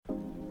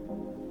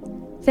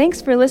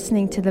Thanks for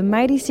listening to the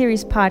Mighty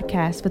Series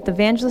podcast with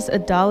evangelist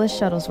Adalis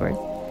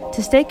Shuttlesworth.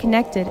 To stay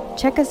connected,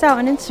 check us out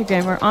on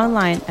Instagram or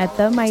online at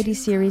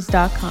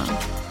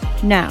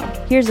themightyseries.com. Now,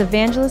 here's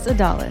evangelist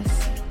Adalis.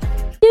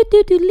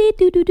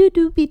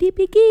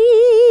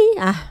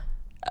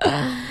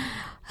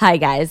 Hi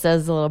guys, I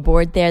was a little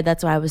bored there.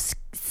 That's why I was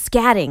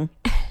scatting.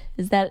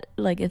 Is that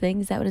like a thing?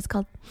 Is that what it's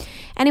called?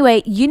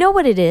 Anyway, you know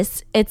what it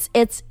is? It's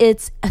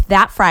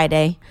that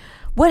Friday.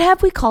 What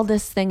have we called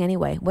this thing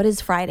anyway? What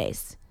is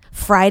Fridays?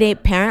 Friday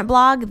parent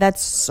blog?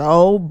 That's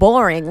so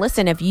boring.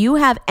 Listen, if you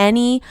have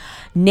any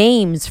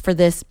names for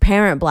this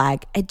parent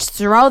blog, just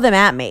throw them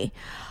at me.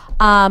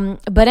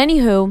 But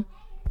anywho,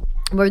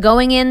 we're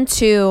going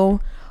into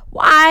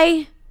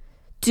why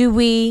do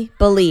we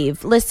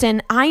believe?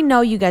 Listen, I know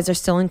you guys are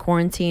still in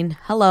quarantine.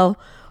 Hello.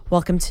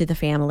 Welcome to the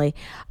family.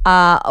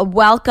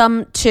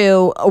 Welcome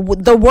to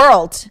the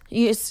world.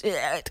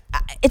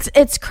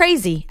 It's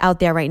crazy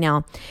out there right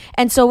now.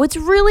 And so it's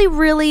really,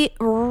 really,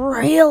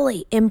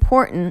 really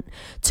important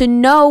to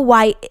know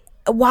why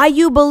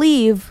you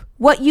believe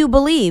what you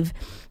believe.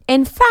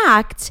 In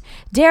fact,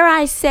 dare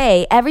I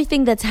say,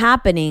 everything that's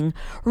happening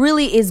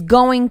really is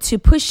going to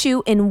push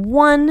you in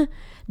one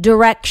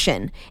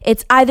direction.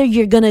 It's either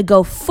you're going to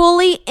go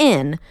fully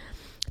in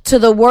to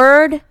the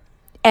word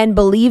and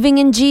believing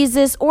in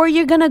Jesus, or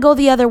you're going to go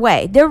the other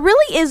way. There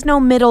really is no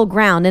middle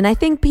ground. And I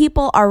think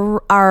people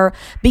are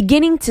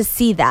beginning to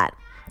see that.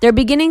 They're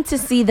beginning to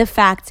see the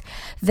fact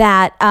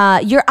that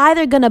you're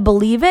either going to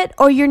believe it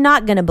or you're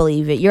not going to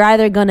believe it. You're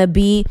either going to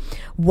be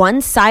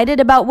one-sided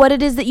about what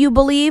it is that you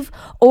believe,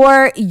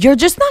 or you're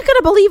just not going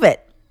to believe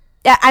it.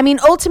 I mean,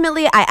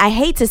 ultimately, I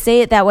hate to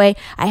say it that way.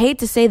 I hate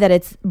to say that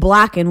it's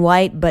black and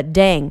white, but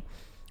dang,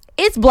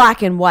 it's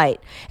black and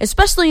white,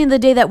 especially in the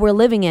day that we're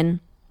living in,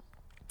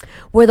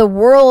 where the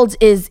world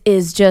is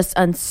just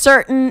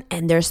uncertain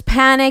and there's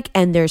panic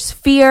and there's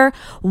fear.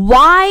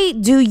 Why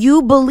do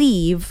you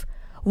believe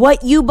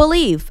what you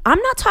believe?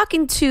 I'm not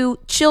talking to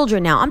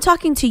children now. I'm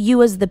talking to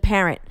you as the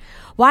parent.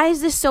 Why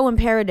is this so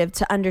imperative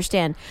to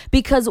understand?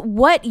 Because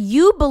what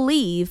you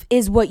believe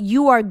is what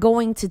you are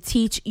going to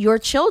teach your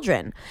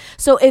children.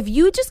 So if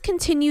you just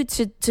continue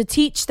to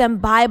teach them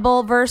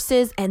Bible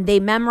verses and they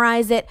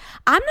memorize it,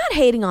 I'm not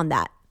hating on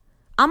that.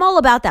 I'm all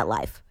about that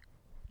life.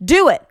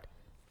 Do it.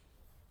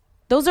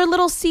 Those are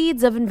little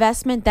seeds of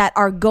investment that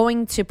are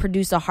going to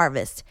produce a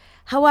harvest.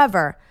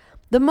 However,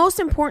 the most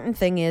important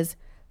thing is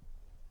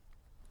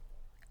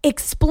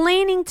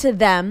explaining to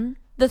them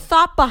the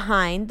thought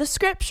behind the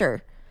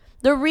scripture,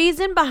 the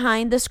reason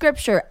behind the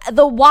scripture,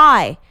 the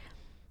why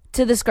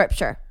to the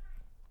scripture.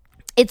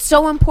 It's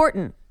so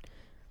important.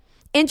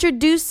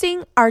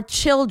 Introducing our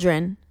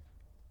children.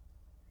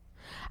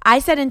 I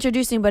said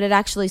introducing, but it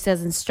actually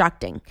says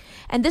instructing.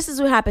 And this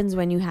is what happens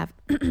when you have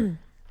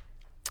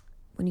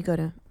when you go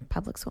to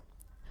public school.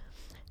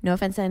 No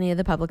offense to any of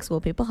the public school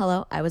people.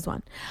 Hello, I was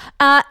one.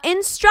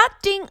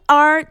 Instructing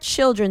our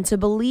children to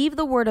believe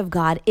the word of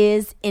God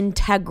is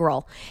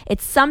integral.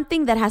 It's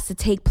something that has to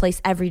take place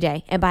every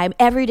day. And by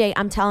every day,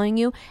 I'm telling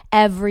you,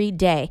 every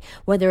day.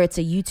 Whether it's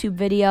a YouTube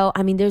video,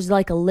 I mean, there's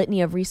like a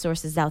litany of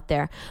resources out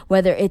there.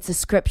 Whether it's a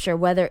scripture,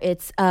 whether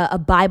it's a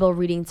Bible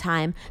reading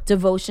time,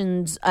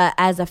 devotions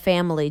as a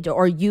family,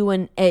 or you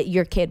and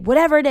your kid,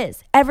 whatever it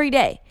is, every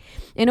day.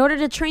 In order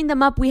to train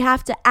them up, we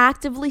have to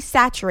actively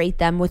saturate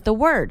them with the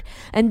word.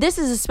 And this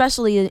is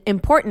especially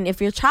important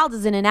if your child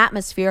is in an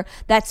atmosphere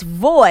that's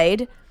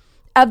void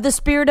of the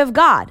Spirit of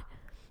God.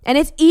 And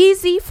it's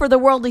easy for the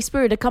worldly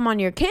spirit to come on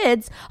your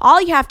kids.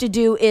 All you have to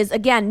do is,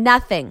 again,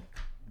 nothing.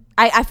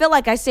 I feel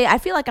like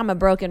I'm a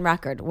broken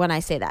record when I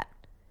say that.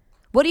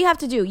 What do you have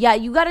to do? Yeah,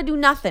 you got to do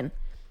nothing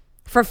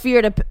for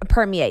fear to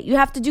permeate. You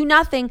have to do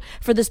nothing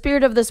for the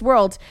spirit of this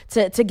world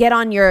to get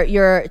on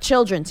your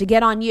children, to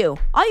get on you.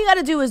 All you got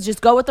to do is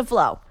just go with the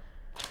flow.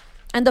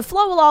 And the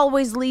flow will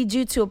always lead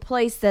you to a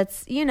place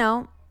that's, it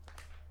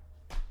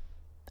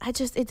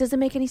doesn't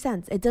make any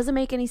sense. It doesn't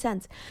make any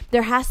sense.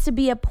 There has to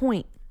be a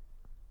point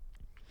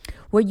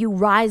where you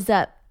rise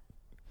up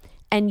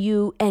and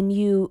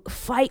you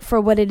fight for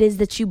what it is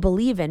that you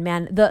believe in,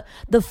 man.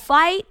 The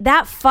fight,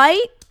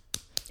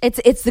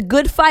 it's the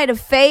good fight of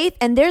faith,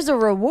 and there's a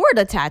reward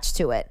attached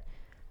to it.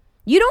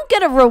 You don't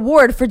get a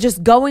reward for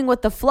just going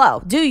with the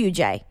flow, do you,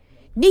 Jay?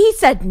 He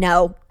said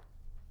no.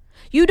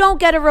 You don't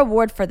get a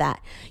reward for that.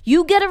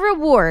 You get a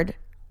reward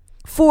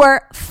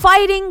for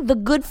fighting the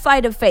good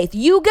fight of faith.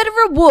 You get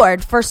a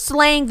reward for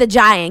slaying the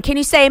giant. Can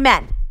you say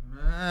amen?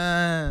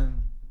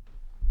 Amen.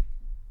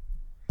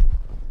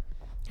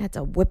 I had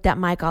to whip that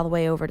mic all the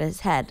way over to his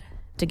head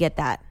to get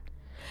that.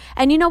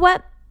 And you know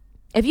what?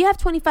 If you have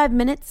 25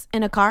 minutes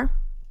in a car,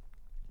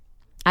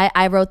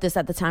 I wrote this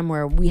at the time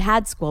where we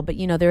had school, but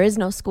there is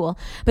no school.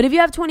 But if you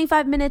have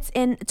 25 minutes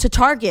to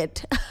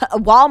Target,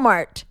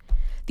 Walmart,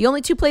 the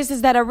only two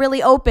places that are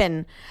really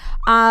open,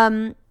 play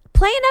an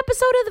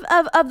episode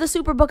of the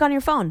Superbook on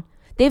your phone.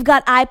 They've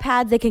got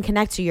iPads. They can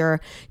connect to your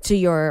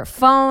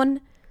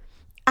phone.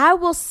 I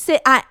will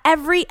sit at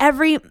every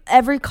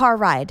car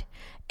ride,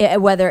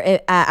 whether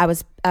I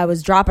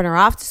was dropping her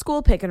off to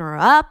school, picking her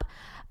up.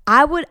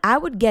 I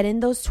would get in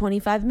those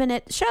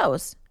 25-minute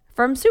shows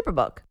from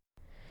Superbook.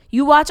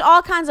 You watch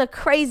all kinds of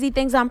crazy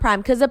things on Prime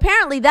because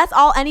apparently that's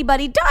all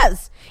anybody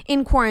does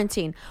in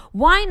quarantine.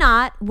 Why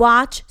not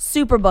watch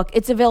Superbook?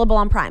 It's available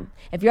on Prime.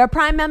 If you're a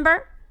Prime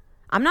member,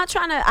 I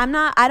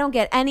don't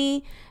get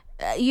any,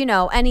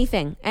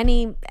 anything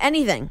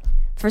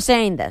for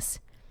saying this.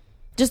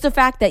 Just the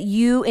fact that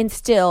you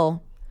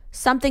instill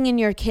something in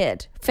your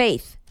kid,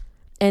 faith,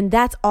 and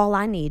that's all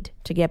I need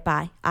to get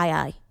by.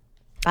 Aye.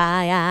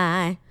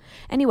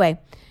 Anyway,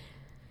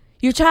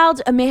 your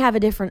child may have a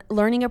different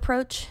learning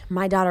approach.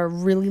 My daughter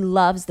really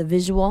loves the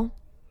visual,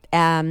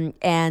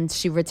 and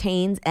she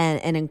retains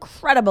an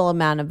incredible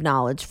amount of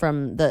knowledge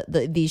from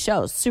these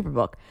shows,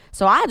 Superbook.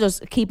 So I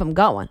just keep them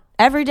going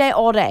every day,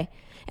 all day.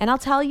 And I'll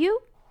tell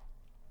you,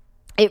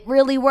 it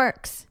really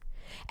works.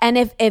 And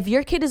if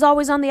your kid is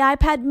always on the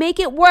iPad, make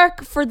it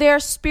work for their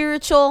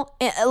spiritual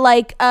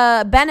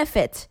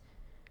benefit,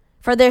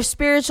 for their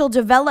spiritual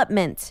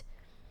development.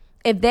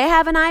 If they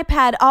have an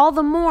iPad, all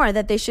the more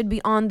that they should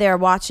be on there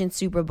watching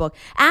Superbook.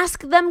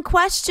 Ask them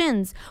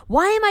questions.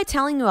 Why am I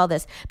telling you all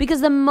this?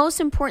 Because the most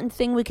important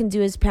thing we can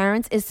do as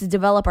parents is to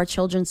develop our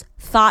children's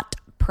thought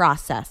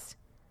process.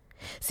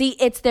 See,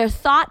 it's their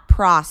thought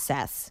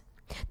process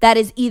that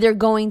is either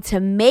going to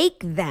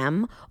make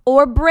them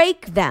or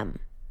break them.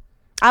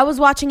 I was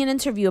watching an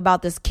interview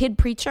about this kid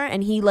preacher,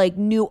 and he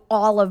knew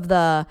all of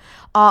the,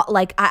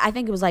 I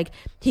think it was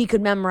he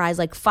could memorize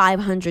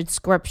 500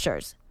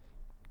 scriptures.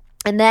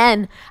 And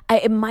then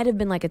it might have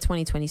been a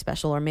 2020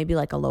 special or maybe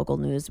a local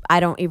news. I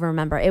don't even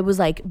remember. It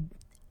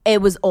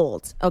was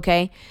old.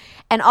 Okay.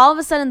 And all of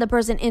a sudden the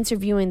person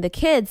interviewing the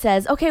kid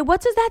says, okay, what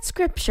does that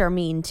scripture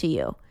mean to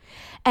you?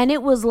 And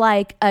it was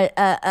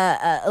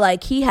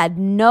he had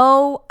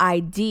no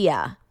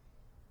idea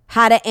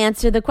how to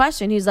answer the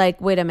question. He's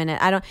like, wait a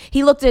minute.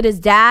 He looked at his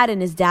dad,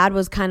 and his dad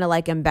was kind of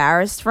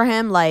embarrassed for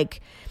him. All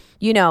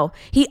he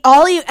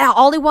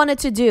wanted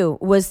to do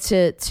was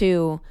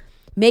to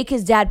make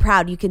his dad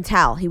proud. You can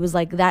tell he was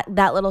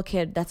that little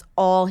kid. That's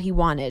all he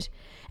wanted.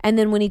 And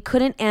then when he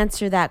couldn't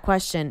answer that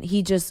question,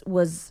 he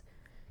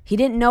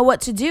didn't know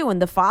what to do.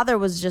 And the father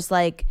was just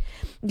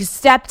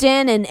stepped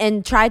in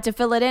and tried to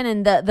fill it in.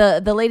 And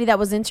the lady that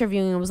was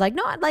interviewing him was like,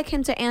 no, I'd like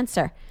him to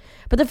answer.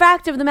 But the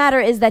fact of the matter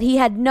is that he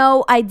had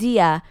no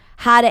idea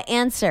how to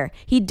answer.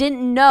 He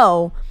didn't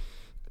know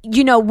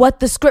what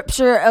the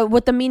scripture,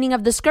 what the meaning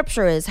of the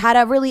scripture is, how to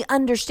really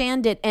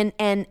understand it and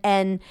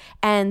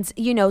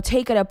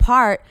take it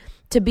apart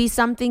to be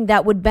something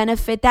that would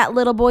benefit that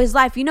little boy's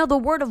life. The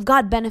word of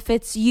God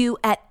benefits you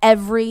at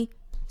every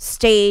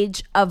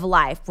stage of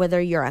life, whether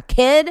you're a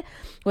kid,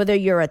 whether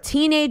you're a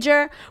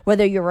teenager,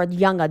 whether you're a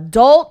young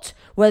adult,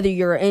 whether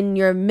you're in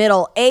your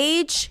middle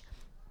age.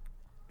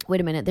 Wait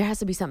a minute. There has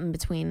to be something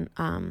between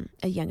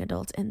a young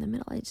adult and the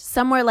middle age.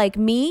 Somewhere like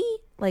me,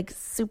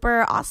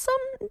 super awesome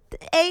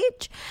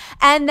age.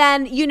 And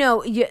then,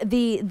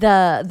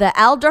 the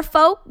elder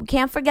folk, we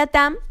can't forget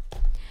them.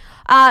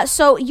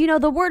 So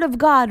the word of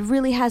God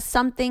really has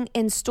something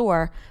in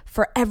store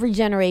for every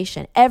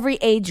generation, every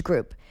age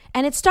group.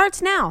 And it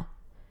starts now.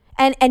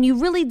 And you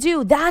really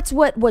do. That's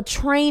what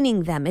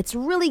training them. It's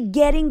really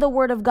getting the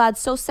word of God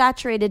so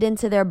saturated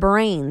into their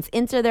brains,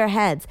 into their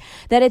heads,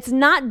 that it's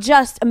not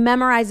just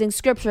memorizing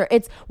scripture.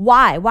 It's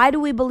why. Why do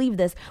we believe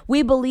this?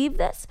 We believe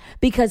this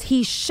because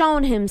he's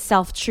shown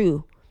himself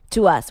true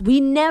to us.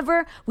 We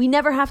never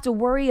have to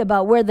worry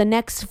about where the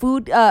next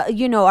food,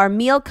 our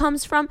meal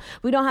comes from.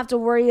 We don't have to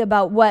worry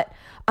about what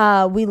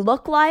we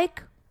look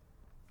like.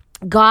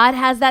 God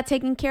has that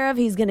taken care of.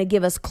 He's going to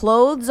give us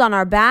clothes on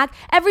our back.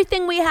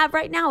 Everything we have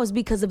right now is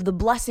because of the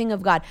blessing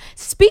of God.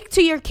 Speak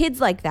to your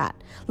kids like that.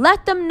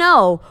 Let them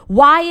know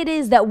why it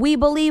is that we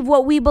believe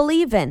what we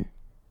believe in.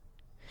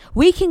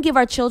 We can give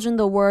our children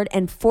the word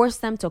and force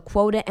them to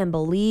quote it and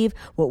believe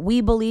what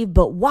we believe.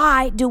 But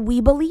why do we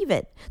believe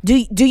it? Do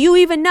you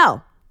even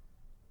know?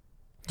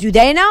 Do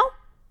they know?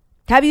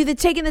 Have you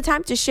taken the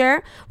time to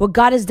share what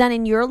God has done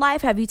in your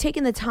life? Have you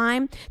taken the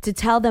time to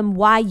tell them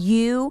why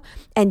you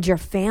and your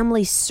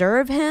family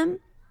serve him?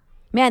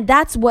 Man,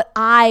 that's what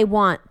I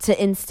want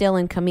to instill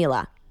in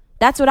Camila.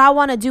 That's what I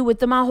want to do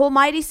with my whole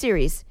Mighty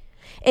series.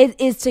 It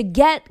is to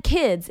get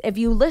kids, if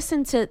you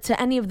listen to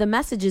any of the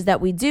messages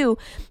that we do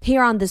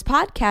here on this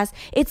podcast,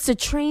 it's to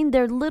train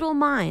their little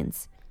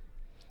minds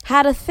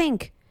how to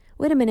think.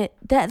 Wait a minute,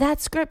 that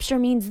scripture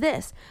means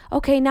this.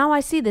 Okay, now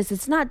I see this.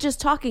 It's not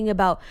just talking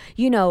about,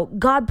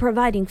 God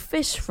providing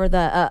fish for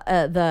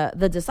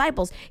the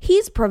disciples.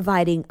 He's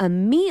providing a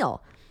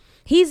meal.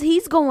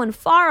 He's going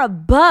far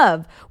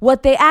above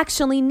what they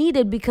actually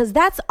needed, because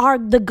that's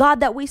the God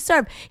that we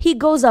serve. He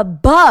goes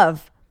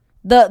above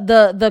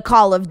the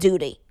call of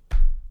duty.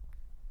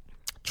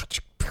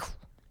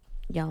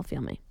 Y'all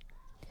feel me?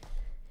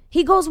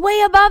 He goes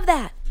way above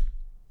that.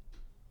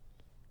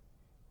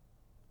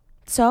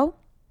 So,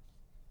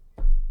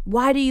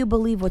 why do you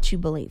believe what you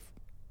believe?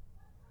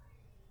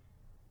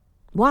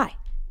 Why?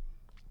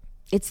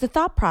 It's the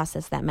thought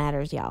process that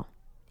matters, y'all.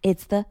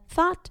 It's the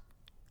thought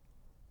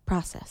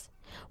process.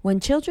 When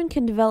children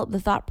can develop the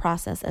thought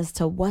process as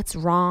to what's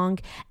wrong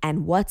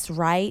and what's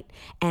right,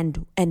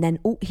 and then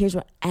here's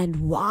what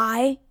and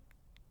why,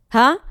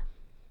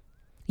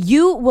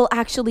 you will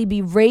actually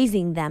be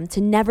raising them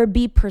to never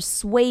be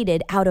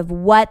persuaded out of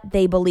what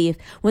they believe.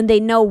 When they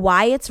know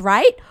why it's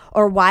right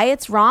or why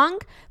it's wrong,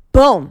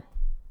 boom.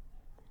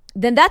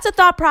 Then that's a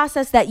thought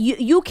process that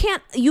you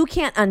can't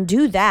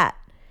undo that,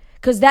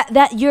 because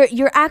that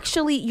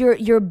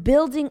you're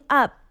building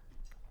up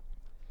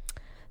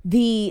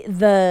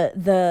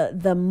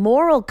the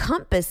moral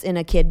compass in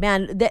a kid.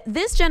 Man,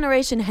 this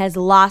generation has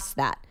lost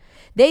that.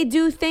 They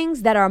do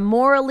things that are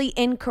morally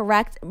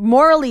incorrect,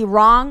 morally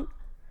wrong.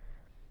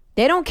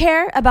 They don't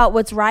care about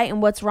what's right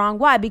and what's wrong.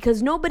 Why?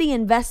 Because nobody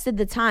invested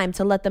the time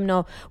to let them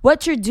know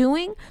what you're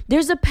doing.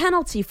 There's a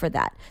penalty for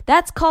that.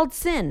 That's called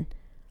sin.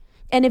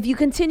 And if you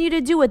continue to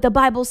do it, the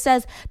Bible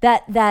says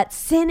that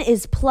sin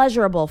is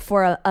pleasurable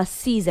for a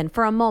season,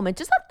 for a moment,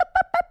 just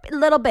a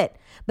little bit.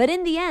 But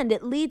in the end,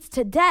 it leads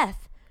to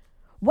death.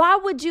 Why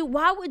would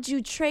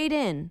you trade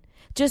in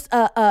just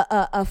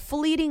a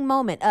fleeting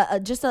moment,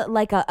 just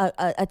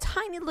a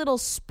tiny little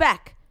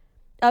speck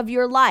of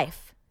your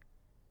life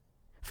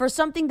for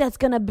something that's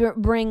going to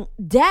bring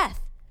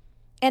death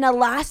and a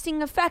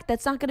lasting effect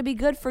that's not going to be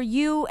good for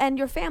you and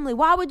your family?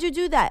 Why would you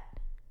do that?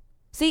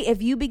 See,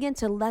 if you begin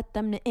to let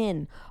them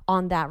in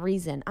on that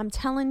reason, I'm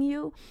telling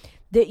you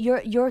that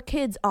your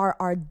kids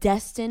are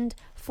destined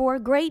for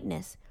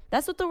greatness.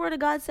 That's what the Word of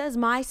God says.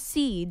 My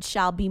seed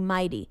shall be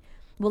mighty.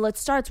 Well, it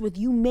starts with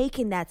you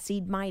making that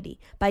seed mighty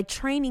by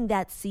training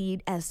that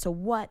seed as to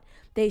what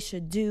they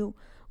should do,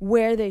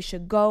 where they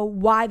should go,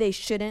 why they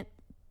shouldn't.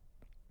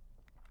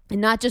 And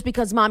not just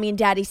because mommy and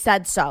daddy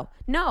said so.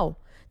 No,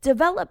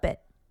 develop it.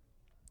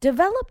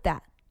 Develop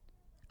that.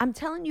 I'm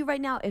telling you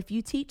right now, if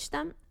you teach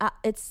them,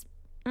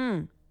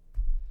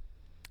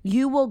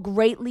 you will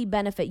greatly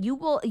benefit.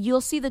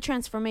 You'll see the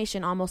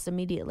transformation almost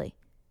immediately.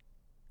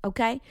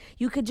 Okay?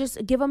 You could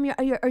just give them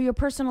your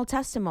personal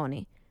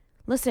testimony.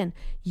 Listen,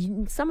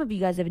 some of you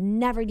guys have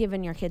never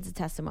given your kids a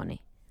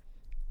testimony.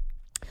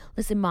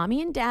 Listen,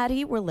 mommy and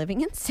daddy were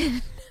living in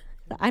sin.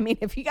 I mean,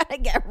 if you got to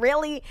get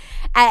really,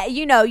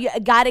 you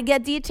got to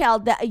get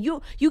detailed. That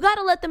you got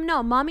to let them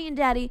know mommy and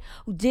daddy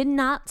did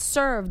not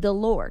serve the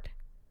Lord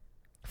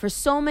for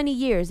so many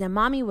years. And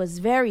mommy was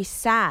very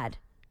sad.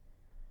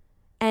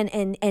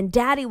 And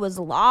daddy was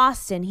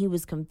lost, and he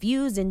was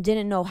confused and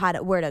didn't know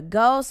where to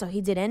go. So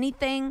he did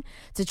anything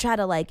to try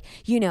to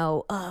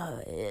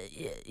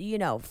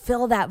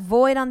fill that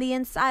void on the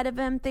inside of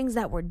him, things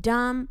that were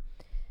dumb.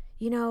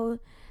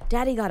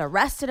 Daddy got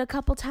arrested a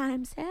couple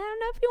times. I don't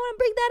know if you want to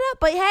bring that up,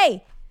 but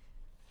hey,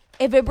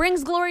 if it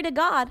brings glory to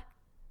God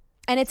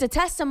and it's a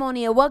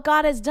testimony of what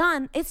God has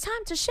done, it's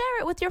time to share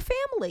it with your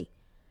family.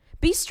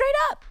 Be straight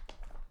up.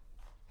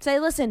 Say,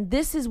 listen,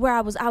 this is where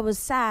I was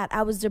sad.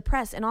 I was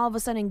depressed. And all of a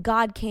sudden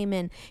God came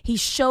in. He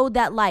showed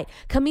that light.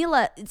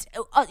 Camila,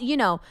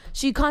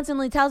 she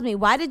constantly tells me,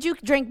 why did you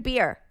drink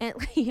beer? And,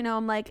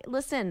 I'm like,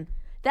 listen,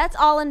 that's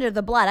all under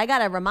the blood. I got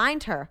to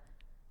remind her.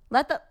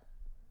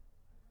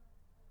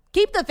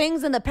 Keep the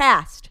things in the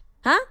past.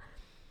 Huh?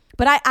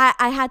 But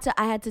I had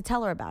to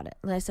tell her about it.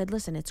 I said,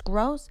 listen, it's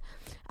gross.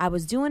 I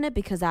was doing it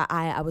because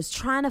I was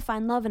trying to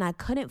find love and I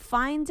couldn't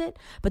find it.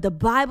 But the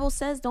Bible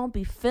says don't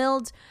be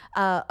filled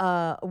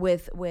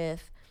with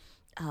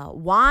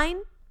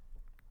wine,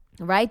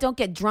 right? Don't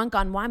get drunk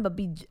on wine, but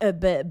be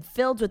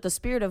filled with the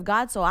Spirit of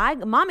God. So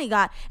mommy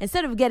got,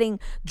 instead of getting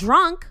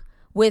drunk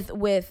with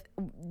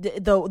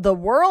the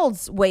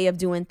world's way of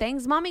doing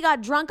things, mommy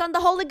got drunk on the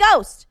Holy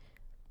Ghost.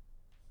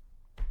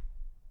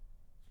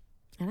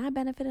 And I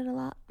benefited a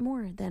lot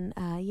more than,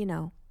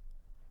 a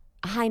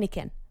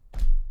Heineken.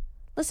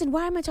 Listen,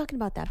 why am I talking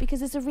about that?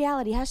 Because it's a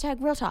reality. #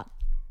 real talk.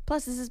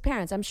 Plus, this is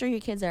parents. I'm sure your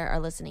kids are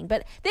listening.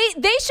 But they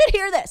should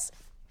hear this.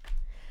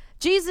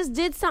 Jesus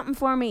did something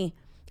for me.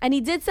 And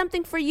he did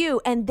something for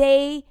you. And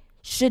they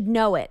should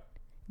know it.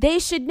 They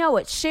should know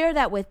it. Share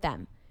that with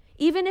them.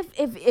 Even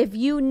if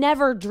you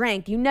never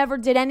drank, you never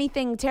did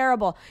anything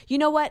terrible, you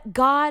know what?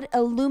 God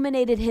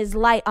illuminated his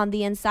light on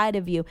the inside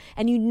of you.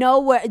 And you know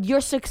where your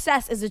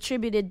success is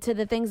attributed to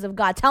the things of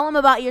God. Tell them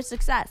about your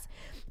success.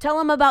 Tell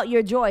them about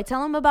your joy.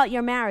 Tell them about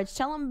your marriage.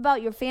 Tell them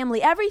about your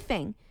family,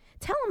 everything.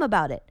 Tell them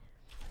about it.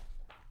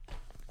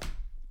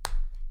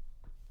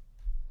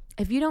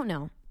 If you don't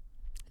know,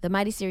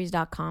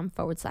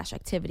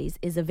 themightyseries.com/activities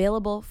is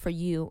available for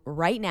you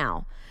right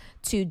now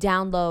to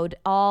download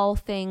all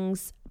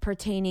things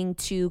pertaining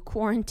to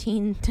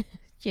quarantine,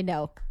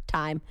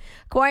 time.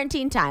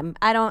 Quarantine time.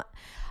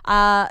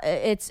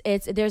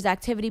 There's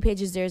activity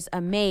pages, there's a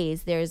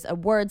maze, there's a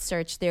word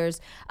search, there's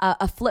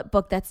a flip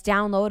book that's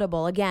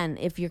downloadable. Again,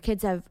 if your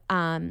kids have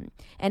an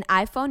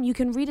iPhone, you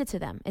can read it to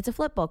them. It's a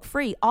flip book,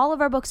 free. All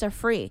of our books are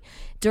free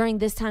during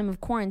this time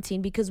of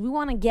quarantine because we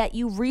want to get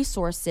you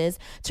resources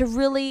to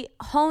really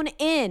hone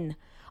in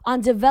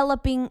on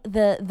developing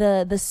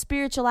the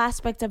spiritual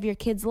aspect of your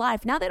kid's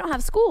life. Now they don't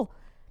have school.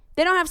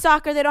 They don't have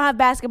soccer. They don't have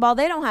basketball.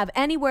 They don't have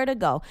anywhere to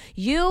go.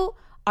 You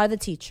are the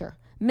teacher.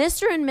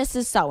 Mr. and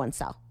Mrs.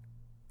 So-and-so.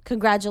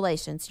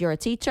 Congratulations. You're a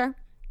teacher.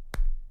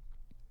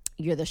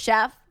 You're the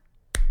chef.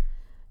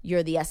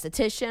 You're the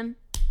esthetician.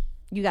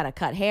 You got to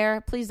cut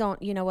hair. Please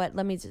don't, you know what?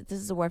 This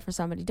is a word for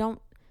somebody.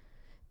 Don't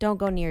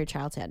go near your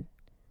child's head.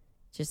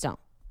 Just don't.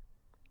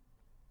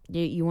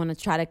 You want to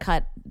try to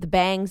cut the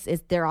bangs.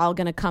 They're all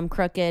going to come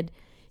crooked.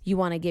 You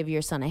want to give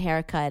your son a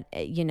haircut.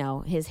 You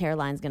know, his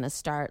hairline's going to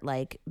start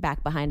like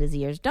back behind his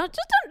ears. Just don't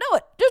do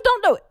it. Just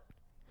don't do it.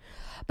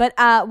 But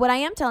what I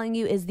am telling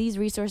you is these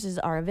resources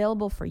are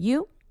available for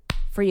you,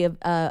 free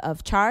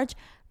of charge.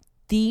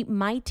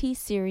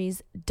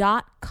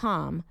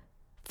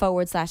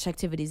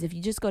 themightyseries.com/activities. If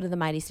you just go to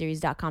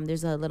themightyseries.com,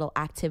 there's a little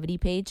activity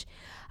page.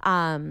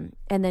 And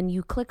then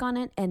you click on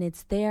it and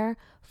it's there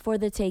for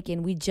the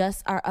taking. We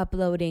just are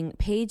uploading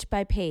page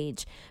by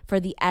page for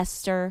the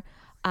Esther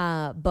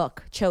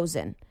book,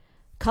 Chosen.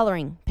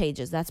 Coloring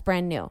pages. That's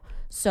brand new.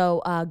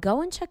 So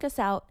go and check us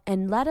out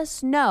and let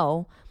us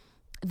know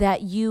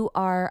that you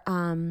are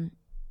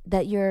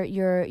that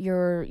you're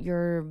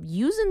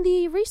using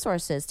the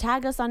resources.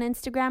 Tag us on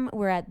Instagram.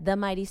 We're at The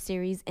Mighty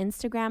Series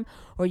Instagram,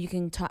 or you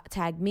can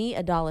tag me,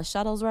 Adalis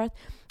Shuttlesworth.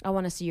 I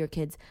want to see your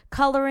kids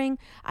coloring.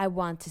 I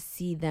want to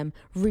see them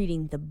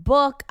reading the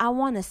book. I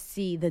want to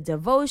see the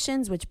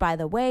devotions, which, by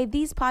the way,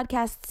 these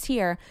podcasts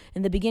here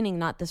in the beginning,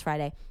 not this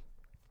Friday,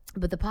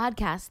 but the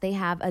podcast, they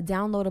have a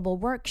downloadable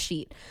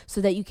worksheet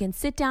so that you can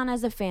sit down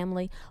as a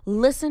family,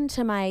 listen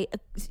to my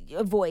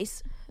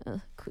voice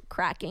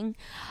cracking,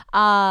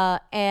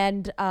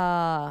 and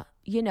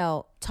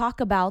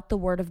talk about the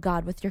Word of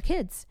God with your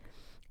kids.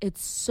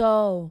 It's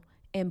so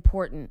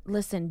important.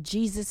 Listen,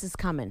 Jesus is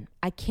coming.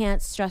 I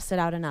can't stress it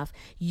out enough.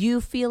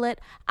 You feel it.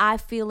 I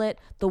feel it.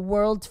 The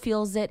world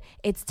feels it.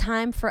 It's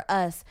time for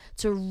us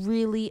to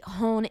really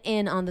hone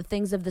in on the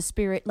things of the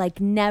Spirit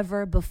like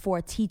never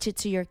before. Teach it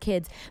to your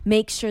kids.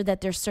 Make sure that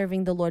they're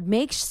serving the Lord.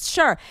 Make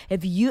sure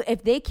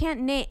if they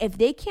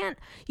can't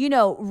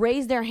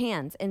raise their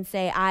hands and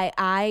say,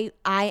 I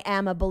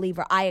am a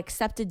believer. I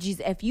accepted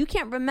Jesus. If you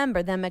can't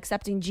remember them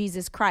accepting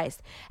Jesus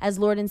Christ as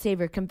Lord and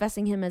Savior,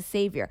 confessing him as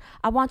Savior,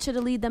 I want you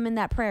to lead them in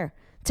that prayer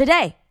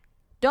today.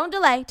 Don't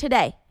delay,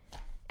 today.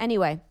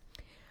 Anyway,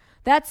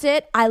 that's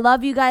it. I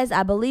love you guys.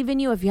 I believe in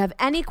you. If you have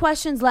any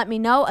questions, let me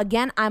know.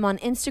 Again, I'm on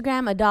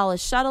Instagram,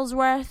 Adalis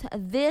Shuttlesworth.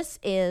 This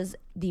is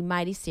the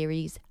Mighty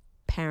Series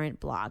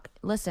parent blog.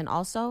 Listen,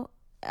 also,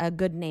 a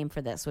good name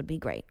for this would be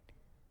great.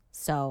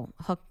 So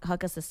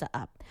hook a sister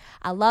up.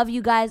 I love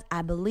you guys.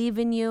 I believe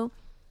in you.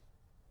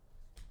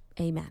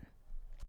 Amen.